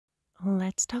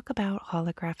Let's talk about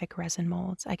holographic resin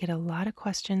molds. I get a lot of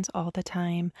questions all the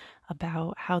time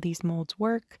about how these molds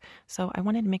work, so I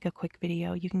wanted to make a quick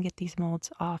video. You can get these molds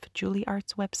off Julie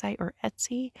Art's website or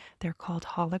Etsy. They're called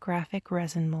holographic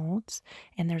resin molds,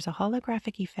 and there's a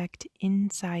holographic effect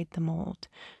inside the mold.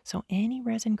 So any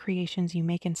resin creations you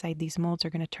make inside these molds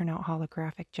are going to turn out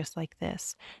holographic just like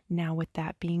this. Now, with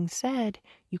that being said,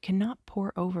 you cannot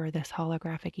pour over this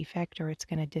holographic effect or it's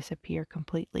going to disappear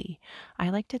completely. I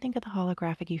like to think of the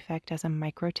holographic effect as a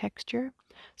microtexture.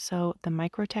 So the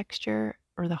microtexture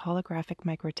or the holographic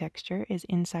microtexture is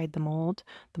inside the mold.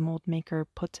 The mold maker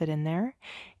puts it in there.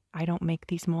 I don't make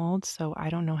these molds, so I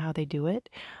don't know how they do it.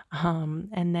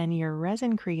 And then your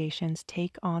resin creations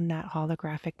take on that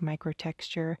holographic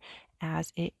microtexture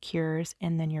as it cures,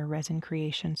 and then your resin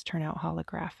creations turn out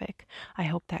holographic. I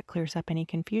hope that clears up any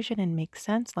confusion and makes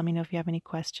sense. Let me know if you have any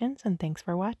questions, and thanks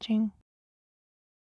for watching.